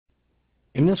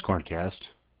In this KORNCAST,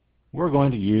 we're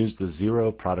going to use the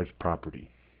zero product property.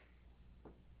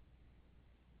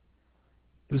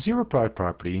 The zero product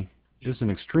property is an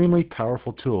extremely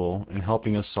powerful tool in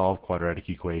helping us solve quadratic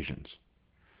equations.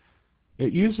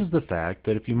 It uses the fact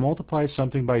that if you multiply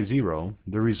something by 0,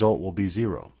 the result will be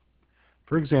 0.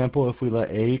 For example, if we let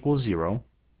a equal 0,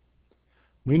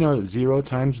 we know that 0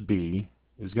 times b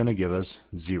is going to give us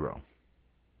 0.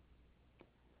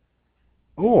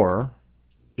 Or,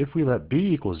 if we let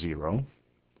b equal 0,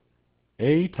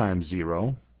 a times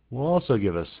 0 will also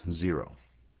give us 0.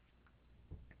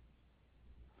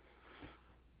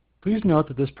 Please note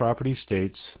that this property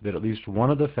states that at least one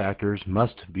of the factors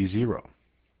must be 0.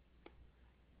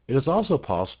 It is also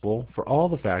possible for all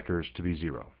the factors to be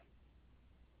 0.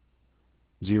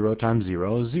 0 times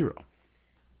 0 is 0.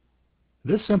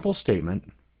 This simple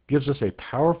statement gives us a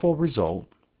powerful result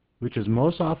which is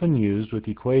most often used with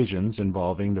equations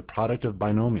involving the product of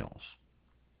binomials.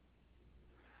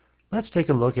 Let's take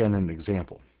a look at an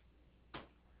example.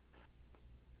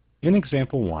 In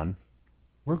example 1,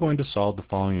 we're going to solve the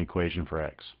following equation for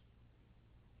x.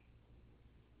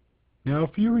 Now,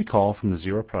 if you recall from the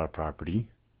zero product property,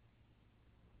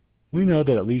 we know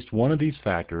that at least one of these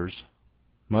factors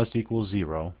must equal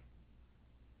 0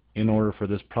 in order for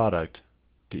this product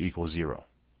to equal 0.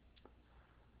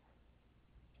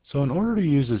 So in order to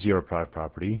use the zero product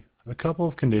property, a couple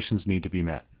of conditions need to be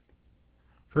met.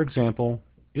 For example,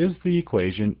 is the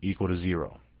equation equal to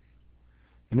 0?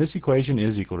 And this equation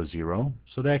is equal to 0,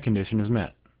 so that condition is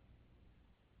met.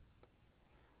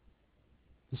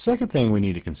 The second thing we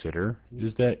need to consider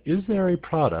is that is there a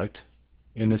product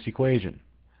in this equation?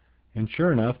 And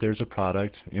sure enough, there's a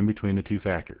product in between the two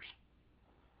factors.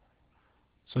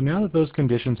 So now that those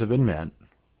conditions have been met,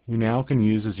 we now can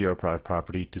use the zero product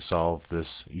property to solve this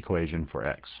equation for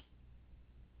x.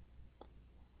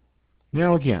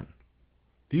 Now again,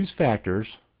 these factors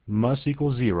must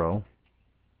equal 0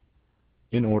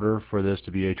 in order for this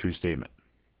to be a true statement.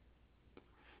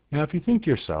 Now if you think to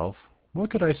yourself, what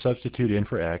could I substitute in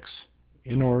for x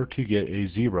in order to get a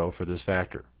 0 for this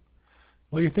factor?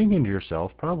 Well, you're thinking to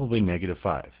yourself, probably negative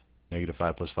 5. Negative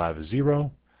 5 plus 5 is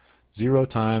 0. 0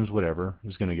 times whatever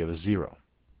is going to give us 0.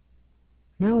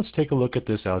 Now let's take a look at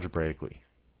this algebraically.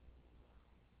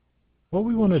 What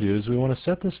we want to do is we want to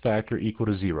set this factor equal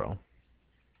to 0.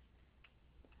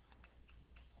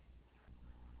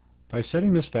 By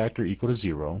setting this factor equal to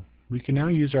 0, we can now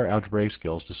use our algebraic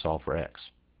skills to solve for x.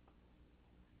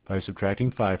 By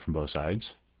subtracting 5 from both sides,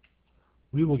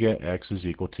 we will get x is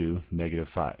equal to negative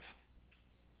 5.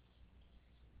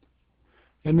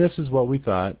 And this is what we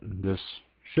thought this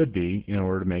should be in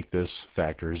order to make this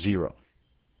factor 0.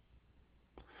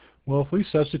 Well, if we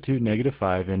substitute negative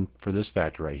 5 in for this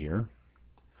factor right here,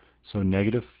 so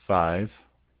negative 5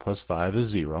 plus 5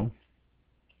 is 0.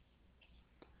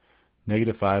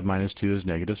 Negative 5 minus 2 is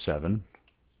negative 7.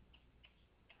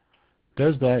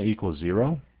 Does that equal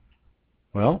 0?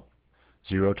 Well,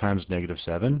 0 times negative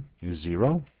 7 is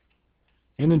 0.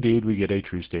 And indeed, we get a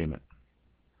true statement.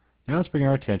 Now let's bring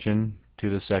our attention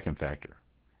to the second factor.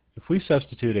 If we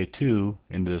substitute a 2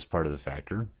 into this part of the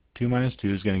factor, 2 minus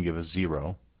 2 is going to give us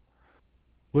 0,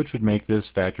 which would make this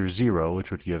factor 0, which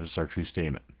would give us our true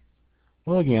statement.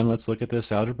 Well, again, let's look at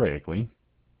this algebraically.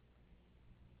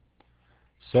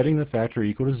 Setting the factor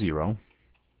equal to 0,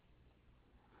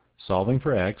 solving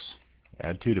for x,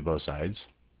 add 2 to both sides,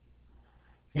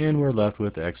 and we're left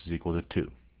with x is equal to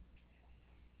 2,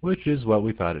 which is what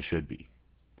we thought it should be.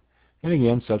 And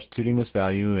again, substituting this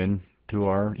value into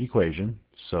our equation,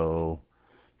 so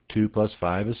 2 plus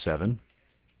 5 is 7,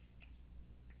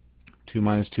 2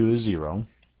 minus 2 is 0,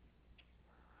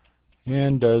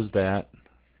 and does that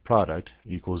product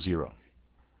equal 0?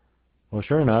 Well,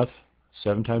 sure enough,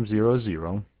 7 times 0 is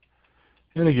 0,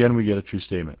 and again we get a true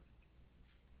statement.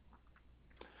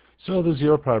 So the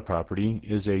zero product property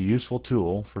is a useful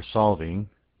tool for solving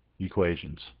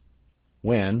equations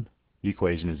when the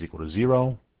equation is equal to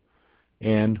 0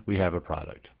 and we have a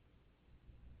product.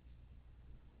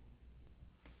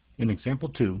 In example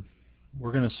 2,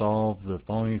 we're going to solve the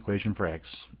following equation for x,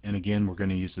 and again we're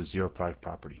going to use the zero product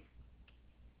property.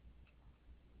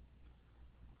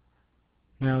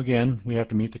 Now again, we have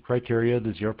to meet the criteria of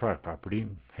the zero product property.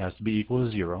 It has to be equal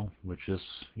to 0, which this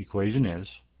equation is,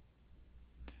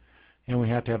 and we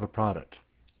have to have a product.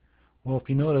 Well, if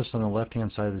you notice on the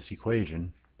left-hand side of this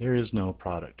equation, there is no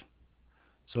product.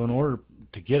 So in order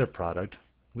to get a product,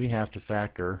 we have to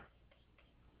factor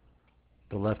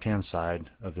the left-hand side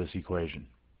of this equation.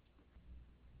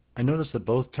 I notice that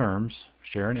both terms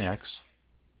share an x,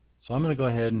 so I'm going to go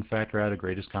ahead and factor out a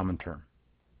greatest common term,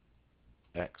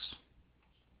 x.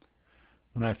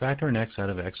 When I factor an x out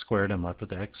of x squared, I'm left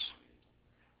with x.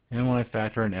 And when I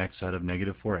factor an x out of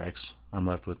negative 4x, I'm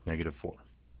left with negative 4.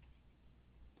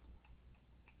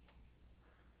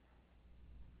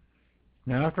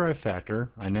 Now after I factor,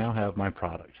 I now have my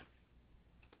product.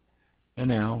 And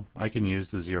now I can use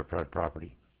the zero product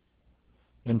property.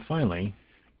 And finally,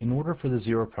 in order for the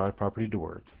zero product property to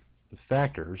work, the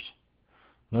factors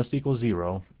must equal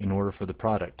 0 in order for the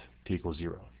product to equal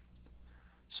 0.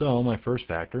 So my first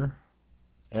factor,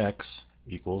 x,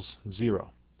 equals 0.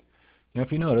 Now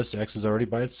if you notice, x is already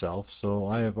by itself, so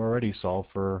I have already solved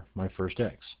for my first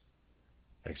x.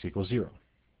 X equals 0.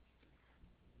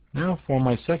 Now for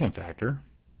my second factor,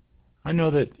 I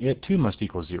know that it too must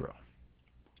equal 0.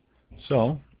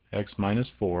 So x minus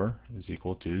 4 is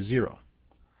equal to 0.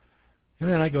 And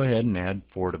then I go ahead and add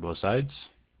 4 to both sides,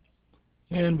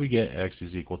 and we get x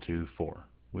is equal to 4,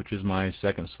 which is my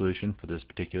second solution for this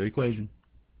particular equation.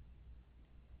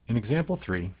 In example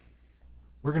 3,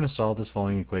 we're going to solve this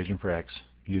following equation for x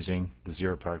using the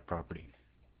zero product property.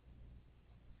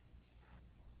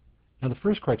 Now the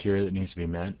first criteria that needs to be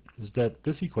met is that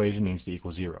this equation needs to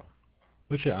equal 0,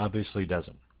 which it obviously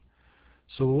doesn't.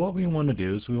 So what we want to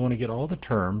do is we want to get all the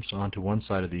terms onto one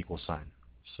side of the equal sign.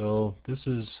 So this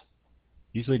is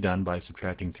easily done by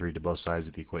subtracting 3 to both sides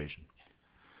of the equation.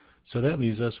 So that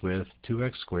leaves us with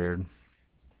 2x squared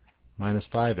minus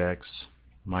 5x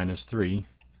minus 3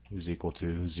 is equal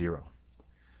to 0.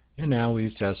 And now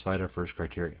we've satisfied our first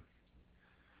criteria.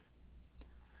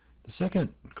 The second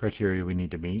criteria we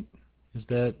need to meet is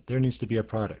that there needs to be a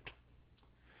product.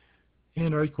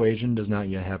 And our equation does not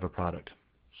yet have a product.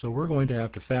 So we're going to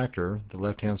have to factor the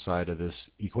left-hand side of this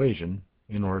equation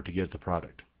in order to get the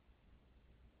product.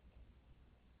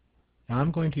 Now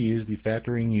I'm going to use the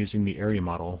factoring using the area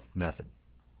model method.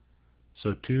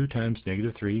 So 2 times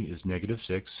negative 3 is negative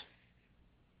 6.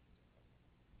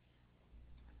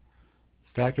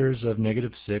 Factors of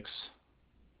negative 6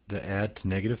 that add to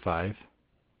negative 5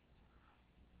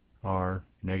 are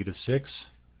negative 6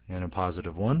 and a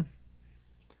positive 1.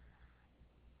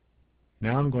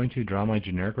 Now I'm going to draw my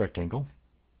generic rectangle.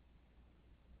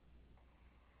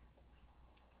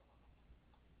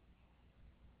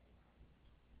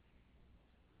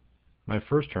 My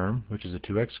first term, which is a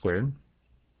 2x squared.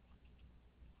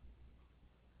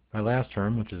 My last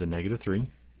term, which is a negative 3.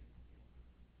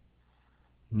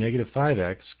 Negative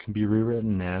 5x can be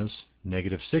rewritten as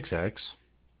negative 6x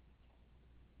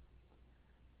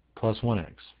plus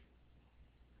 1x.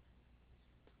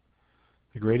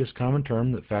 The greatest common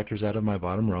term that factors out of my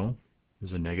bottom row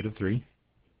is a negative 3.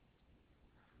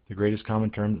 The greatest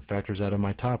common term that factors out of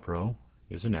my top row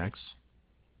is an x.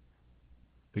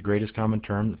 The greatest common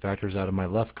term that factors out of my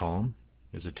left column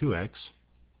is a 2x.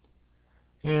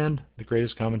 And the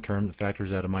greatest common term that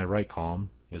factors out of my right column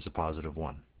is a positive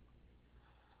 1.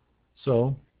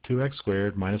 So 2x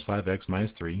squared minus 5x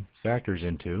minus 3 factors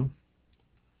into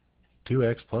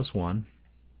 2x plus 1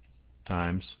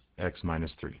 times x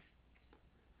minus 3.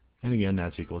 And again,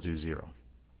 that's equal to 0.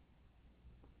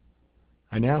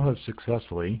 I now have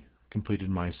successfully completed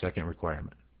my second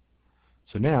requirement.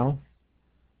 So now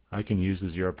I can use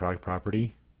the zero product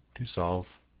property to solve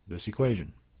this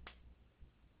equation.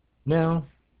 Now,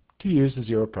 to use the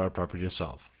zero product property to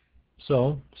solve.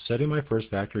 So, setting my first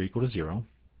factor equal to 0,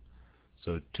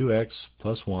 so 2x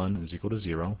plus 1 is equal to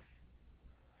 0.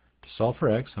 To solve for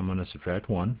x, I'm going to subtract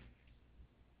 1,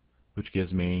 which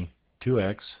gives me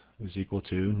 2x is equal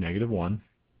to negative 1.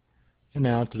 And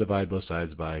now to divide both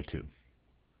sides by 2.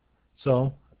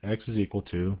 So, x is equal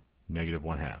to negative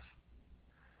 1/2.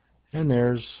 And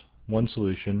there's one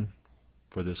solution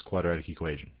for this quadratic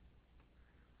equation.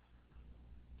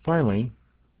 Finally,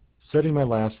 setting my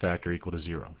last factor equal to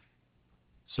 0.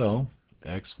 So,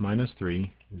 x minus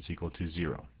 3 is equal to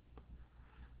 0.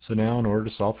 So now in order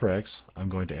to solve for x, I'm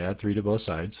going to add 3 to both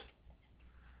sides.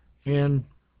 And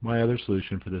my other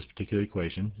solution for this particular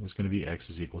equation is going to be x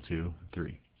is equal to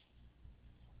 3.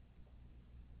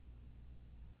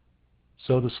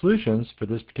 So the solutions for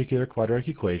this particular quadratic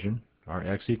equation are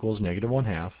x equals negative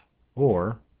 1/2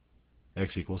 or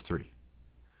x equals 3.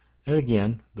 And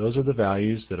again, those are the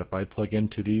values that if I plug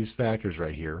into these factors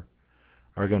right here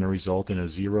are going to result in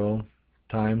a 0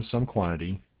 times some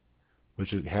quantity,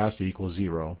 which it has to equal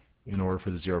 0 in order for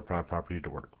the zero product property to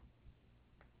work.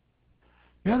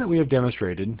 Now that we have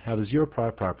demonstrated how the zero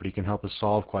product property can help us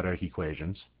solve quadratic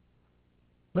equations,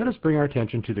 let us bring our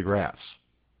attention to the graphs.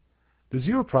 The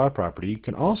zero product property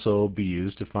can also be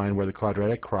used to find where the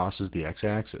quadratic crosses the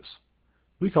x-axis.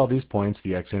 We call these points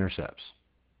the x-intercepts.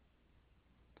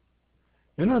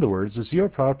 In other words, the zero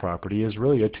product property is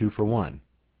really a 2-for-1.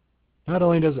 Not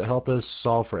only does it help us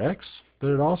solve for x, but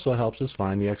it also helps us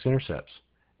find the x-intercepts,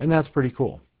 and that's pretty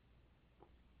cool.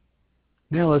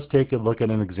 Now let's take a look at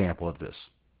an example of this.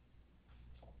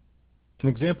 In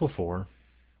example 4,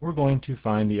 we're going to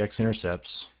find the x-intercepts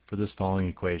for this following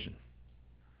equation.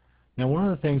 Now one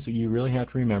of the things that you really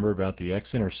have to remember about the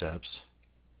x-intercepts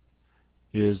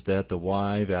is that the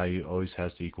y value always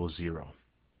has to equal 0.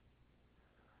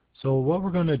 So what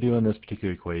we're going to do in this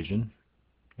particular equation,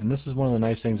 and this is one of the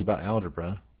nice things about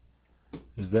algebra,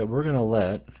 is that we're going to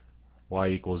let y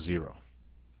equal 0.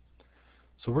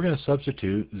 So we're going to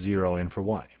substitute 0 in for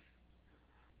y.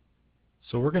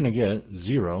 So we're going to get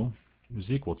 0 is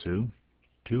equal to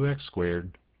 2x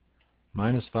squared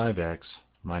minus 5x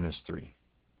minus 3.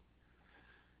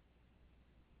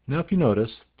 Now if you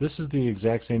notice, this is the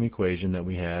exact same equation that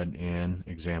we had in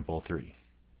example 3.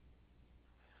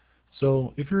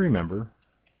 So if you remember,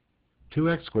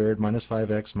 2x squared minus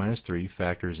 5x minus 3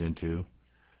 factors into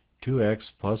 2x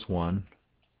plus 1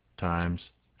 times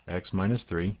x minus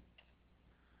 3.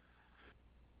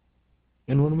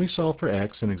 And when we solve for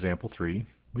x in example 3,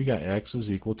 we got x is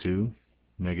equal to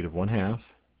negative 1/2,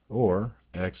 or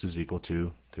x is equal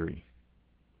to 3.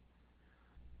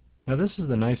 Now this is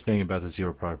the nice thing about the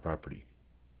zero product property.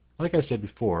 Like I said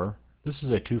before, this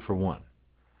is a 2 for 1.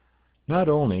 Not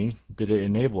only did it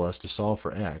enable us to solve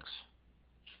for x,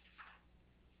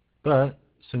 but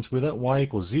since we let y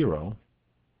equal 0,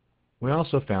 we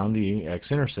also found the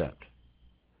x-intercept.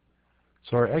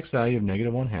 So our x value of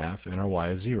negative 1/2 and our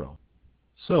y is 0.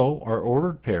 So our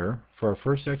ordered pair for our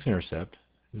first x-intercept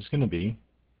is going to be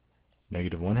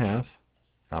negative 1/2,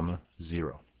 comma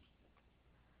 0.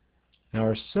 Now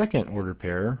our second ordered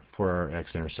pair for our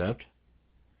x-intercept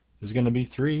is going to be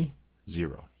 3,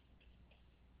 0.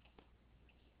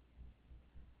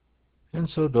 And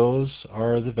so those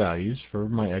are the values for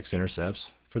my x-intercepts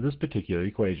for this particular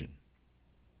equation.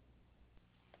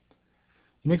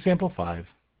 In example 5,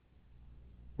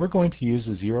 we're going to use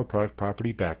the zero product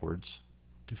property backwards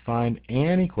to find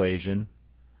an equation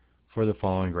for the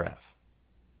following graph.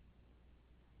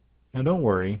 Now don't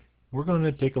worry, we're going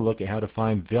to take a look at how to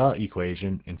find the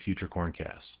equation in future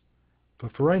KORNCASTs.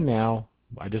 But for right now,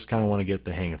 I just kind of want to get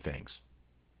the hang of things.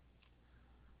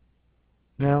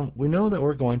 Now, we know that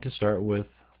we're going to start with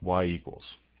y equals.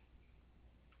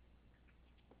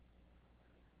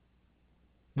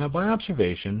 Now, by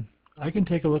observation, I can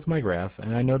take a look at my graph,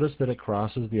 and I notice that it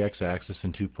crosses the x-axis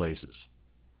in two places.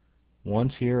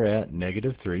 Once here at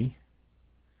negative 3,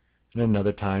 and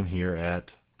another time here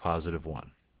at positive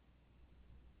 1.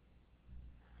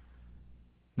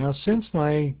 Now, since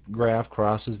my graph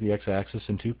crosses the x-axis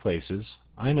in two places,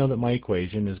 I know that my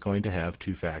equation is going to have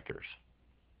two factors.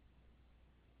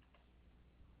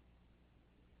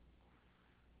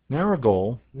 Now our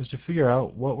goal is to figure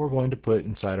out what we're going to put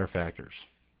inside our factors.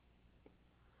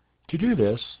 To do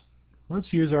this,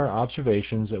 let's use our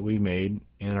observations that we made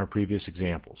in our previous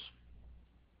examples.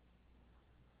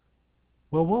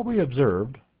 Well, what we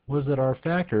observed was that our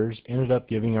factors ended up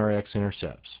giving our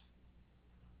x-intercepts.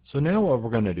 So now what we're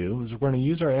going to do is we're going to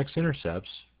use our x-intercepts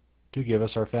to give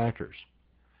us our factors.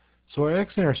 So our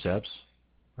x-intercepts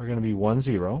are going to be 1,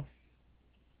 0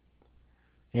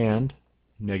 and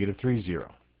negative 3,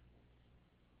 0.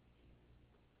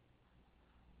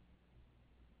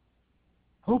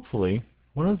 Hopefully,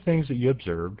 one of the things that you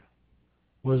observed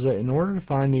was that in order to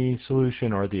find the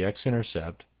solution or the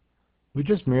x-intercept, we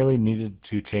just merely needed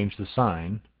to change the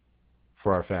sign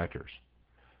for our factors.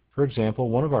 For example,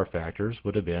 one of our factors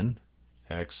would have been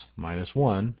x minus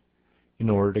 1 in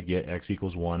order to get x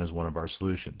equals 1 as one of our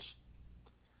solutions.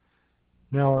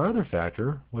 Now our other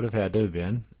factor would have had to have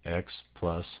been x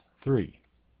plus 3.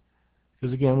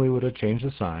 Because again, we would have changed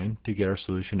the sign to get our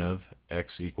solution of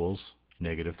x equals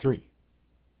negative 3.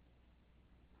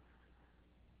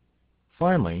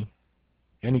 Finally,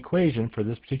 an equation for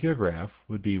this particular graph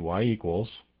would be y equals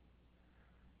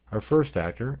our first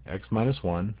factor, x minus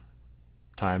 1,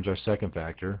 times our second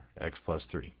factor, x plus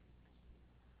 3.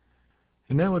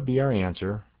 And that would be our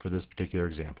answer for this particular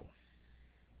example.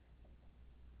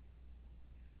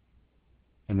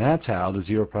 And that's how the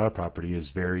zero product property is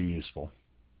very useful.